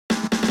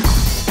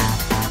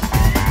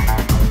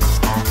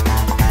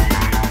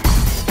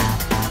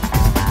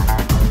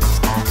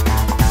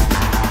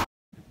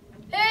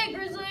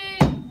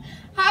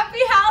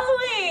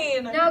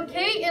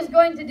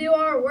do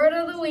our word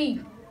of the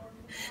week.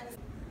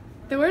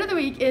 The word of the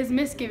week is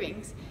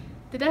misgivings.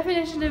 The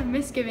definition of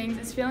misgivings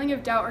is feeling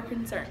of doubt or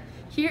concern.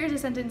 Here is a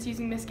sentence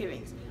using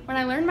misgivings. When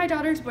I learned my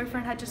daughter's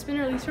boyfriend had just been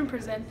released from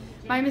prison,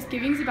 my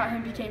misgivings about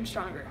him became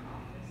stronger.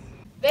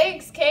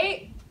 Thanks,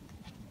 Kate.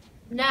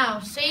 Now,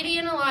 Sadie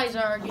and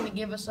Eliza are going to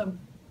give us some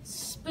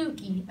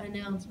spooky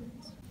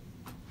announcements.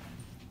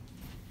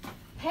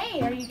 Hey,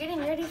 are you getting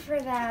ready for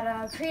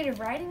that creative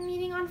writing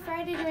meeting on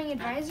Friday during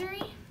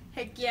advisory?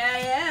 Heck yeah, I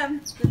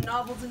am. The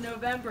novels in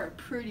November are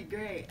pretty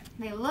great.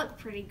 They look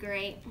pretty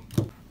great.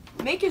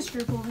 Makers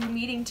Group will be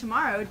meeting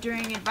tomorrow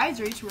during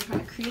advisory to work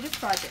on a creative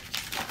project.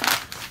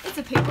 It's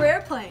a paper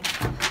airplane.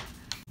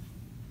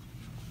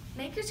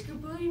 Makers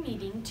Group will be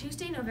meeting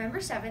Tuesday, November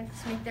 7th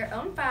to make their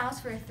own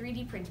files for a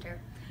 3D printer.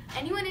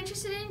 Anyone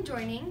interested in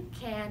joining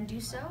can do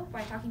so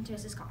by talking to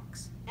Mrs.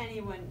 Cox.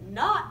 Anyone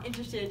not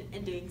interested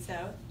in doing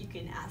so, you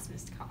can ask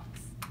Mr. Cox.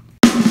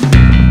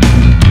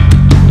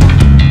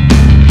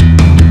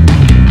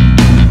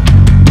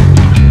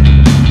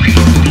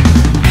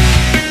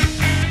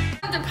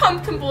 The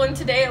pumpkin bowling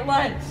today at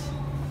lunch.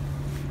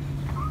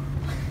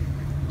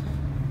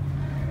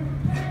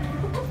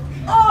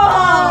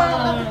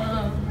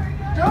 Oh!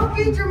 Don't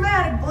be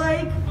dramatic,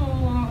 Blake.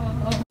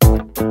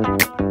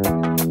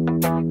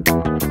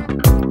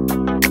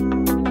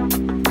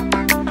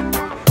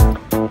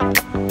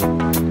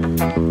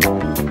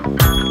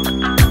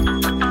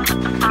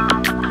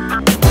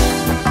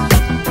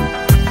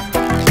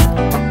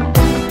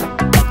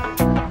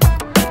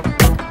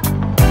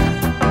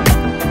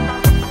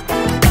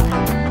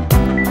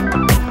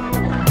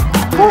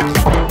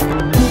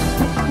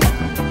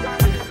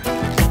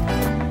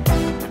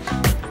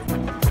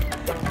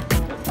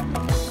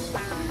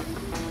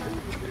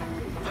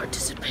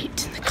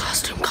 Participate in the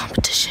costume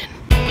competition.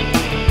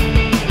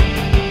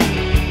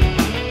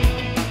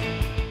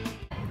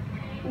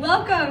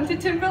 Welcome to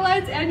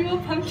Timberline's annual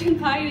pumpkin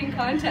pie eating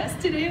contest.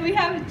 Today we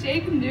have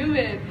Jake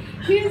Newman.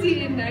 He has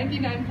eaten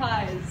 99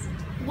 pies.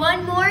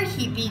 One more,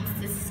 he beats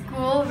the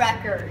school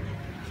record.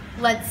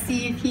 Let's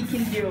see if he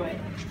can do it.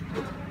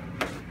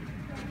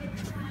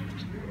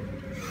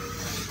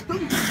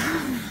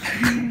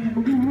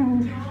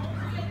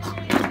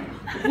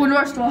 One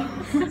more straw.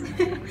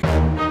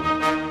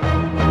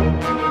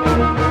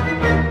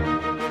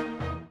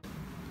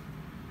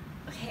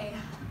 Okay.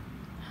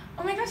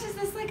 Oh my gosh, is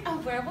this like a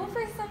werewolf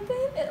or something?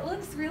 It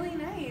looks really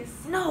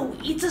nice. No,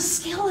 it's a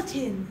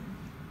skeleton.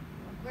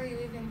 Were you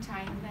even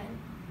trying then?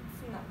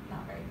 It's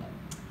not very good.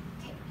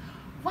 Okay.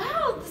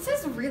 Wow, this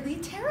is really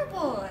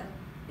terrible.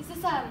 Is this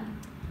that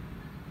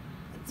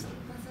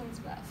sounds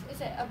rough.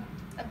 Is it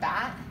a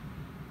bat?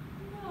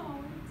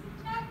 No, it's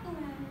a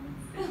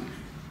jack-o'-lantern.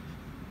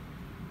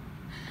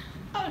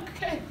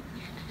 Okay.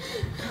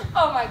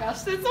 Oh my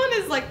gosh, this one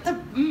is like the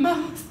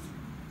most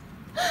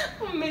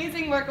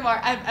amazing work of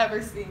art I've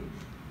ever seen.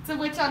 It's a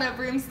witch on a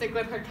broomstick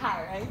with her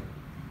cat, right?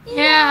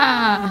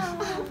 Yeah.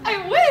 I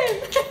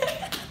win!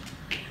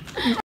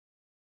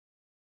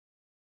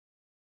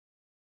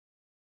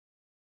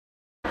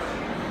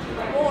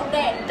 Want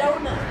that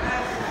donut.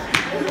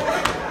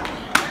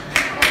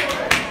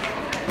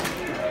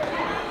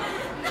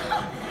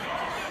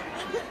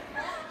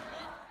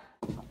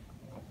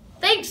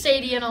 Thanks,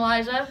 Sadie and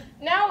Eliza.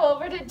 Now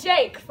over to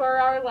Jake for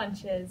our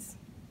lunches.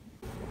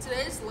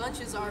 Today's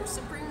lunches are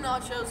Supreme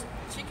Nachos,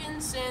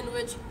 Chicken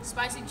Sandwich,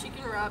 Spicy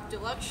Chicken Wrap,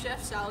 Deluxe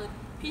Chef Salad,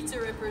 Pizza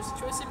Rippers,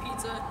 Choice of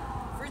Pizza,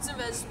 Fruits and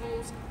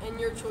Vegetables, and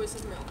your choice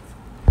of milk.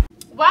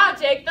 Wow,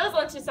 Jake, those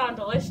lunches sound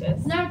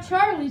delicious. Now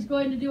Charlie's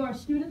going to do our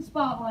student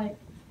spotlight.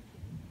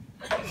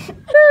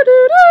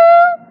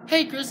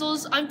 Hey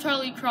Grizzles, I'm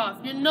Charlie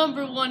Croft, your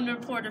 #1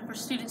 reporter for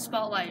Student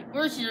Spotlight.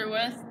 We're here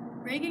with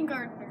Reagan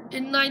Gardner.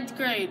 in 9th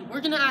grade.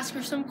 We're going to ask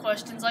her some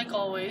questions like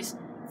always.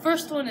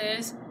 First one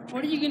is,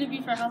 what are you going to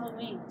be for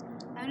Halloween?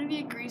 I'm gonna be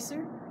a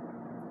greaser.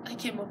 I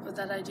came up with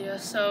that idea,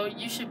 so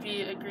you should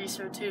be a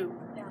greaser too.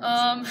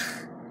 Yeah,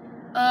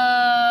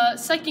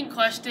 Second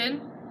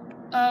question,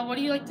 what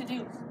do you like to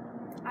do?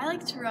 I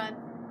like to run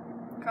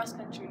cross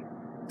country.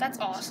 That's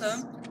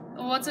awesome.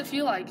 What's it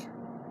feel like?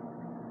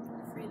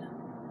 Freedom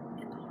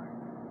in the heart.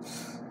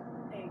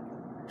 There you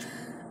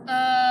go.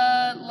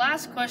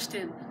 Last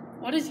question.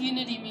 What does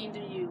unity mean to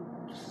you?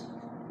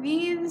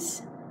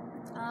 Means,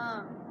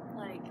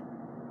 like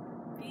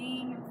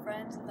being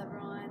friends with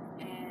everyone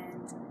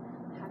and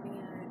having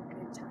a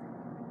good time.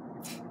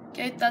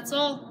 Okay, that's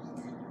all.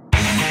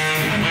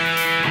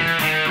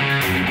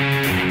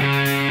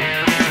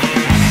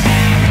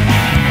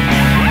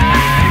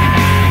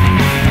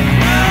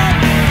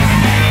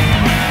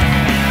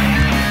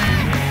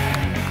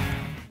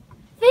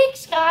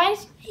 Thanks,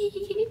 guys.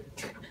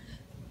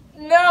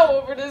 Now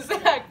over to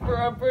Zach for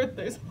our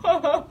birthdays.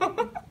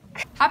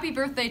 Happy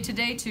birthday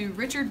today to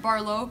Richard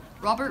Barlow,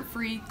 Robert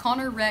Free,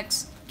 Connor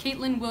Rex,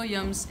 Caitlin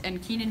Williams,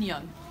 and Keenan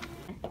Young.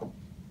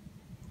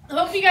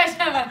 Hope you guys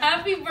have a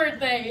happy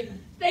birthday.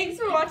 Thanks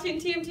for watching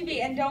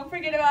TMTV, and don't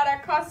forget about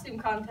our costume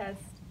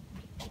contest.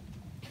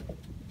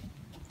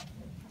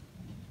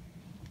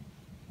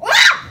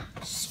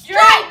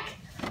 Strike!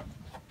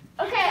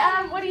 Okay,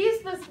 what do you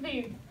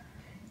be?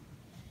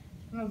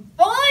 I'm a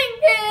bowling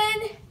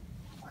pin!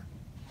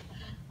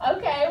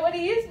 Okay, what are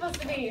you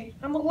supposed to be?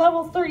 I'm a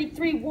level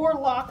 33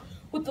 warlock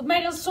with the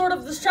mega sword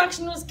of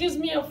destruction, which gives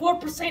me a 4%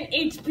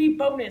 HP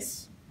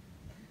bonus.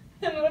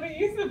 And what are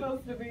you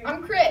supposed to be?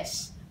 I'm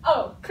Chris.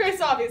 Oh,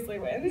 Chris obviously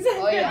wins.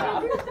 Oh,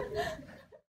 yeah.